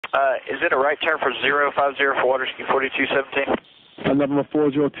Is it a right turn for 050 for Waterski 4217? And number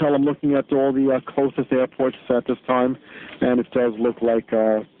 40 Hotel, I'm looking at all the closest airports at this time, and it does look like...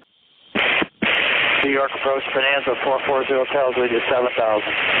 New York approach Bonanza 440 Hotel, we do 7,000.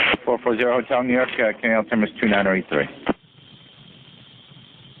 440 Hotel, New York, Canadian term is 2983.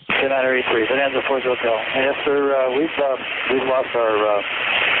 2983, Bonanza 40 Hotel. And yes, sir, we've lost our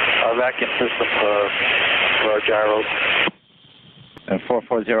vacuum system for our gyros. And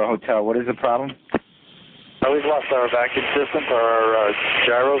 440 Hotel, what is the problem? We've lost our vacuum system for our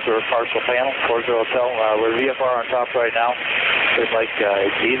gyros or partial panel, 40 Hotel. We're VFR on top right now. We'd like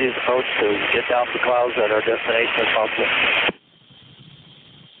the easiest approach to get down to the clouds at our destination as possible.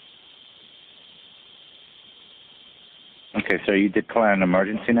 Okay, so you declare an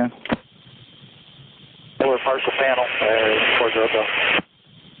emergency now? We're partial panel, 40 Hotel.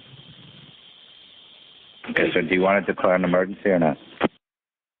 Okay, so do you want to declare an emergency or not?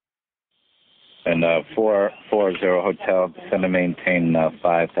 And 440 Hotel, descend and maintain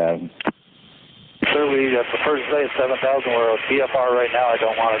 5,000. Sir, we prefer to stay at 7,000. We're at VFR right now. I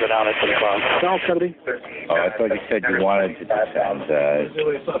don't want to go down into the clouds. South 70. Oh, I thought you said you wanted to descend.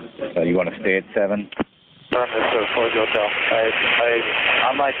 You want to stay at 7? Sir, 40 Hotel.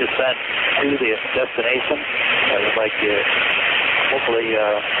 I might descend to the destination. I would like to, hopefully,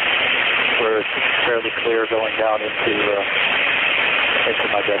 we're fairly clear going down into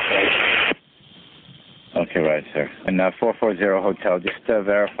my destination. Okay, right, sir. And 440 Hotel, just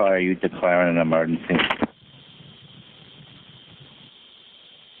verify, are you declaring an emergency?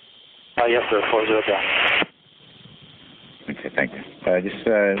 Yes, sir, 40 Hotel. Okay, thank you. Just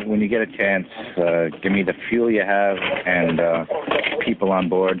when you get a chance, give me the fuel you have and people on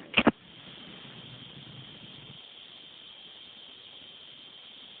board.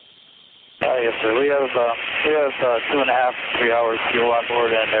 Yes, sir. We have 2.5, 3 hours fuel on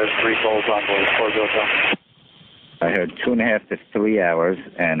board, and there's 3 souls on board. 40 Hotel. I heard 2.5 to 3 hours,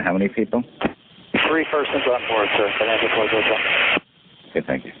 and how many people? 3 persons on board, sir. Bonanza 40 Hotel. Okay,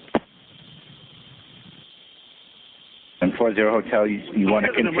 thank you. And 40 Hotel, you want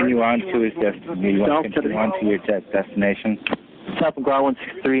to continue on to your destination? Top of ground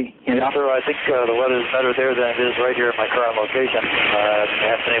 163. Yes, sir. I think the weather is better there than it is right here at my current location.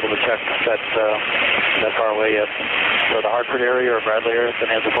 I haven't been able to check that far away yet. For the Hartford area or Bradley area,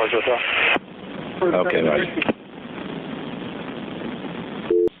 Bonanza 40 Hotel. Okay, right.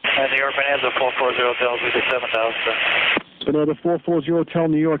 And New York Bonanza 440 Hotel, we do 7,000, sir. Bonanza 440 Hotel,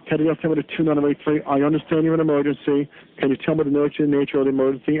 New York, Teddy altimeter 2983. I understand you're in an emergency. Can you tell me the nature of the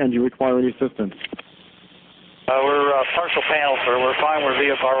emergency, and do you require any assistance? We're partial panel, sir. We're fine. We're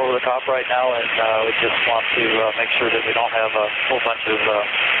VFR over the top right now, and we just want to make sure that we don't have a whole bunch of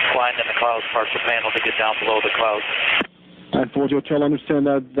flying in the clouds, partial panel to get down below the clouds. And 40 Hotel, I understand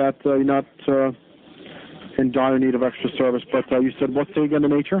that you're not in dire need of extra service, but you said what's again the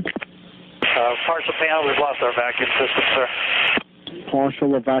nature? Partial panel, we've lost our vacuum system, sir.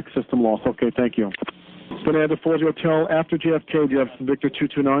 Partial vac system loss. Okay, thank you. Bonanza 40 Hotel, after JFK, do you have Victor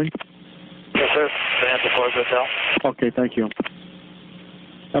 229? Yes, sir. Bonanza 40 Hotel. Okay, thank you.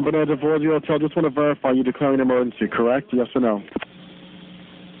 And Bonanza 40 Hotel, just want to verify you're declaring an emergency, correct? Yes or no?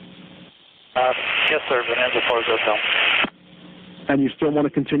 Yes, sir. Bonanza 40 Hotel. And you still want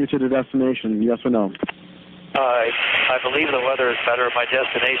to continue to the destination, yes or no? I believe the weather is better at my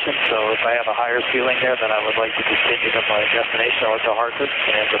destination, so if I have a higher ceiling there, then I would like to continue to my destination or to Hartford,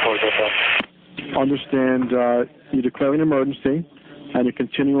 Bonanza 40 Hotel. Understand you're declaring an emergency, and you're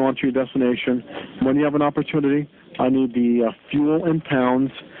continuing on to your destination. When you have an opportunity, I need the fuel in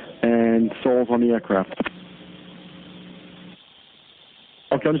pounds and souls on the aircraft.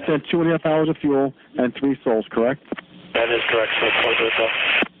 Okay, understand 2.5 hours of fuel and 3 souls, correct? That is correct, sir. 40 Hotel.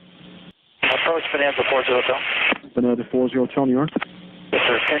 Approach Bonanza 40 Hotel. Bonanza 40 Hotel, New York. Yes,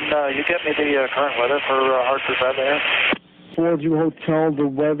 sir. Can you get me the current weather for Hartford, Bradley area? 40 Hotel, the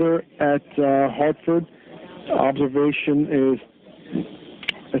weather at Hartford, observation is,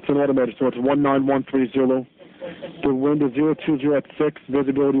 it's an automated, so it's 19130. The wind is 020 at 6,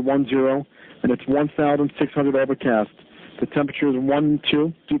 visibility 10, and it's 1,600 overcast. The temperature is 12,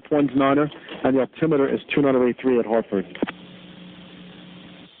 dew point's 9er, and the altimeter is 2983 at Hartford.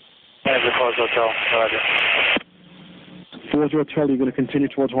 Bonanza 40 Hotel, roger. 40 Hotel, you're going to continue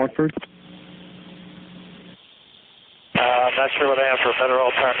towards Hartford? I'm not sure what I have for a better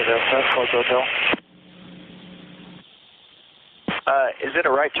alternative. That's 40 Hotel. Is it a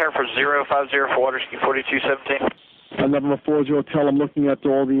right turn for 050 for Waterski 4217? And number 40 Hotel, I'm looking at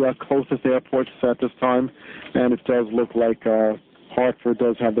all the closest airports at this time, and it does look like Hartford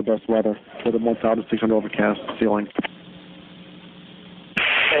does have the best weather with a 1,600 overcast ceiling.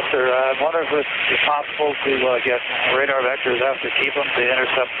 Yes, sir. I wonder if it's possible to get radar vectors after keep them to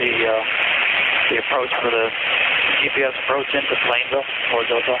intercept the approach for the GPS approach into Plainville, Forge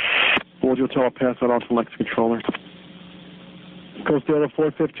Hotel. Forge Hotel, I'll pass that on to Lex Controller. Coast Data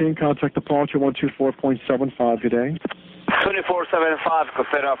 415, contact departure 124.75 today. 2475, Coast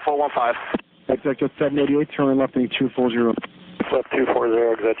Data 415. Executive 788, turn left heading 240. Left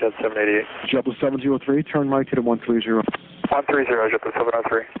 240, Executive 788. JetBlue 703, turn right to the 130. 130, JetBlue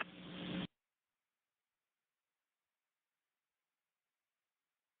 703.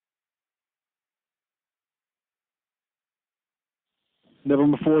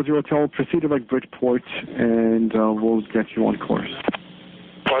 November 40 Hotel, proceed to like Bridgeport, and we'll get you on course.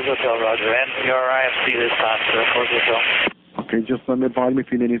 Forge Hotel, Roger. NPR IMC this time, sir. Forge Hotel. Okay, just let me advise me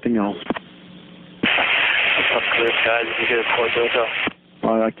if you need anything else. Up clear skies if you get a Forge Hotel.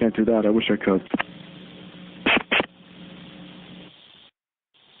 I can't do that. I wish I could.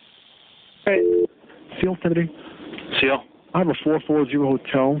 Hey. Seal, Kennedy. Seal. I have a 440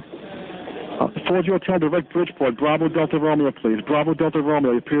 Hotel. 40 Hotel, direct Bridgeport. Bravo Delta Romeo, please. Bravo Delta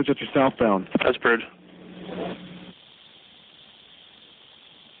Romeo, it appears that you're southbound. That's Bridge.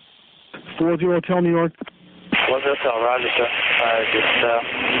 40 Hotel, New York. Forge Hotel, Roger, sir. I just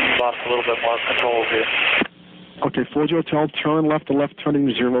lost a little bit more control here. Okay, 40 Hotel, turn left to left, turning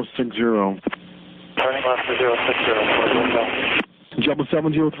 060. Turning left to 060, Forge Hotel. JetBlue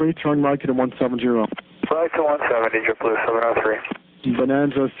 703, turn right to the 170. Right to 170, JetBlue 703.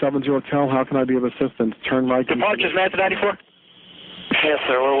 Bonanza 70 Hotel, how can I be of assistance? Turn right to... Departures, Manta 94? Yes,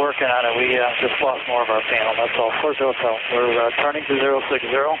 sir, we're working on it. We just lost more of our panel, that's all. Forge Hotel, we're turning to 060,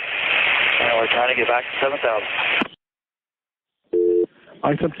 and we're trying to get back to 7,000.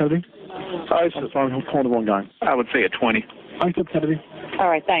 ISEP Kennedy? I'm sorry, I'm calling the wrong guy. I would say a 20. ISEP Kennedy? All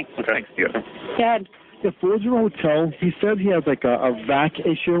right, thanks. Okay. Thanks, yeah. Go ahead. Yeah, 40 Hotel, he said he has like a vac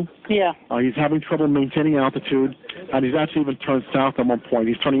issue. Yeah. He's having trouble maintaining altitude, and he's actually even turned south at one point.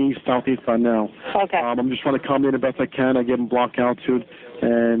 He's turning east, southeast by now. Okay. I'm just trying to accommodate the best I can. I give him block altitude,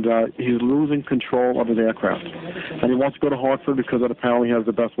 and he's losing control of his aircraft. And he wants to go to Hartford because it apparently has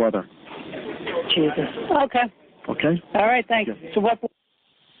the best weather. Jesus. Okay. Okay? All right, thanks. Yeah. So what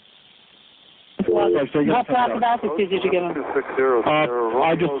block of altitude did you give him?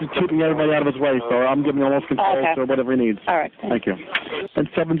 I just keeping everybody out of his way, so I'm giving him almost control for whatever he needs. All right. Thank you. And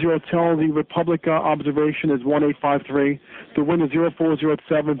 70 Hotel, the Republic observation is 1853. The wind is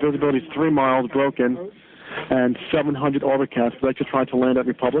 0407, visibility is 3 miles, broken, and 700 overcast. But I just tried to land at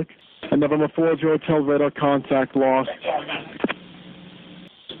Republic. And November 40 Hotel, radar contact lost.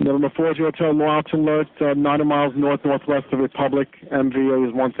 November 40 Hotel, low altitude alert, 90 miles northwest of Republic. MVA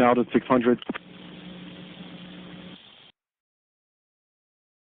is 1,600.